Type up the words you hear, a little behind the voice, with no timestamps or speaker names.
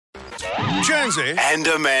Jonesy and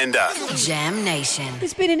Amanda. Jam Nation.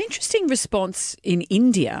 There's been an interesting response in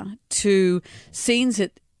India to scenes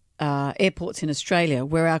at airports in Australia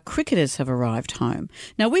where our cricketers have arrived home.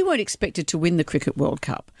 Now, we weren't expected to win the Cricket World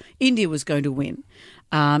Cup. India was going to win.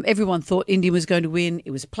 Everyone thought India was going to win.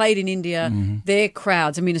 It was played in India. Their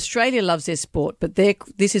crowds. I mean, Australia loves their sport, but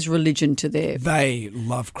this is religion to their... They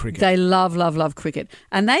love cricket. They love cricket.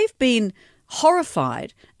 And they've been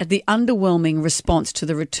horrified at the underwhelming response to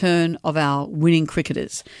the return of our winning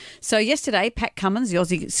cricketers. So yesterday, Pat Cummins, the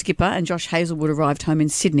Aussie skipper, and Josh Hazlewood arrived home in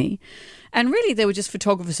Sydney. And really, there were just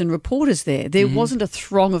photographers and reporters there. There wasn't a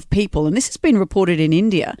throng of people. And this has been reported in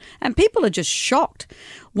India. And people are just shocked.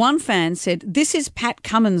 One fan said, "This is Pat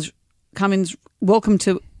Cummins, welcome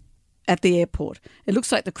to at the airport. It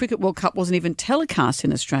looks like the Cricket World Cup wasn't even telecast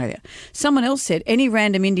in Australia." Someone else said, "Any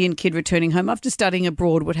random Indian kid returning home after studying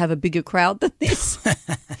abroad would have a bigger crowd than this."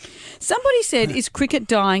 Somebody said, "Is cricket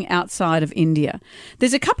dying outside of India?"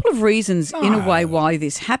 There's a couple of reasons in a way why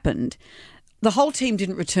this happened. The whole team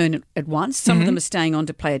didn't return at once. Some of them are staying on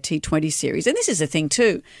to play a T20 series. And this is a thing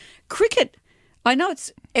too. Cricket, I know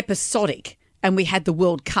it's episodic, and we had the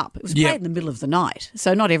World Cup. It was played in the middle of the night,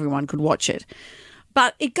 so not everyone could watch it.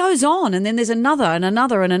 But it goes on, and then there's another and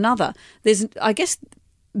another and another. I guess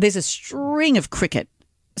there's a string of cricket,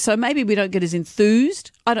 so maybe we don't get as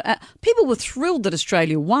enthused. People were thrilled that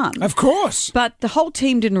Australia won. Of course. But the whole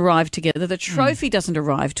team didn't arrive together. The trophy doesn't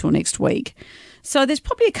arrive till next week. So there's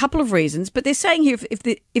probably a couple of reasons, but they're saying here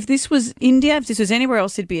if this was India, if this was anywhere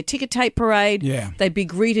else, there'd be a ticker tape parade. Yeah. They'd be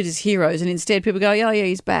greeted as heroes, and instead people go, "Oh, yeah,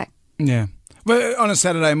 he's back." Yeah. Well, on a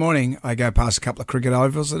Saturday morning, I go past a couple of cricket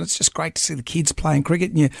ovals, and it's just great to see the kids playing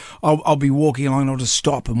cricket. And I'll be walking along, and I'll just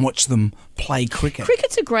stop and watch them play cricket.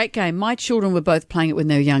 Cricket's a great game. My children were both playing it when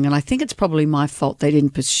they were young, and I think it's probably my fault they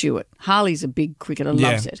didn't pursue it. Harley's a big cricketer,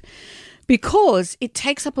 loves it. Because it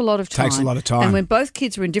takes up a lot of time. Takes a lot of time. And when both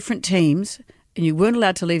kids were in different teams and you weren't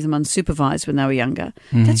allowed to leave them unsupervised when they were younger,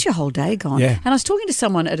 that's your whole day gone. Yeah. And I was talking to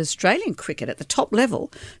someone at Australian cricket at the top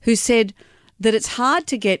level who said that it's hard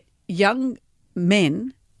to get young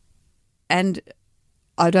men, and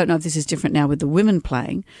I don't know if this is different now with the women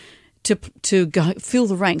playing, to go fill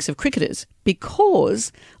the ranks of cricketers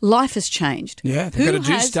because life has changed. Yeah, they've got to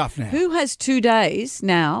do stuff now. Who has 2 days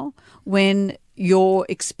now when you're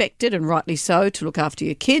expected, and rightly so, to look after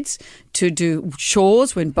your kids, to do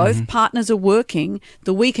chores when both partners are working?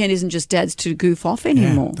 The weekend isn't just dad's to goof off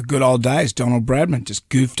anymore. Yeah, the good old days. Donald Bradman just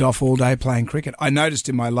goofed off all day playing cricket. I noticed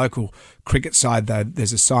in my local cricket side, though,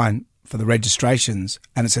 there's a sign for the registrations,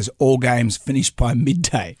 and it says all games finished by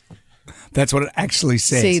midday. That's what it actually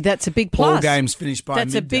says. See, that's a big plus. All games finished by midday.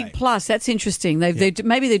 That's a big plus. That's interesting. Maybe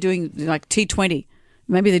they're doing like T20.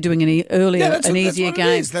 Maybe they're doing an earlier, an easier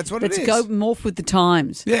game. That's what it is. Let's go morph with the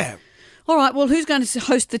times. Yeah. All right. Well, who's going to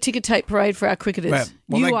host the ticker tape parade for our cricketers?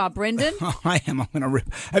 You are, Brendan. I am. I'm going to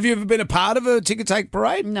rip. Have you ever been a part of a ticker tape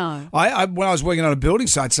parade? No. I when I was working on a building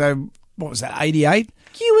site, so what was that, 88?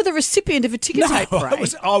 You were the recipient of a ticker tape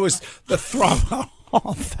parade. I was the thrower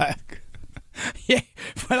of that. Yeah,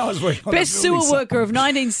 when I was working on Best sewer worker of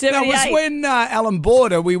 1978. That was when Alan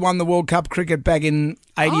Border, we won the World Cup cricket back in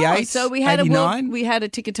 88, Oh, so we had 89. we had a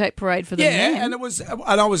ticker tape parade for the Yeah, men. and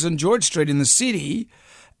I was on George Street in the city,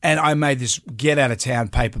 and I made this get out of town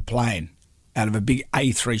paper plane out of a big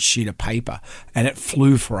A3 sheet of paper, and it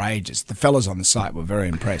flew for ages. The fellas on the site were very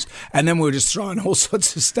impressed. And then we were just throwing all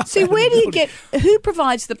sorts of stuff. See, where do you get, who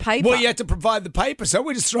provides the paper? Well, you had to provide the paper, so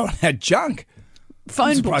we're just throwing out junk.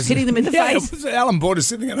 Phone books hitting them in the face. It was Alan Border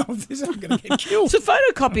sitting there, oh, this I'm going to get killed. It's a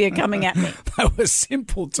photocopier coming at me. They were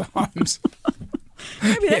simple times.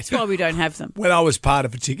 Maybe that's why we don't have them. When I was part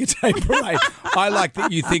of a ticker tape parade, I like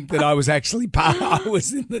that you think that I was actually I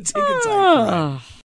was in the ticker tape parade.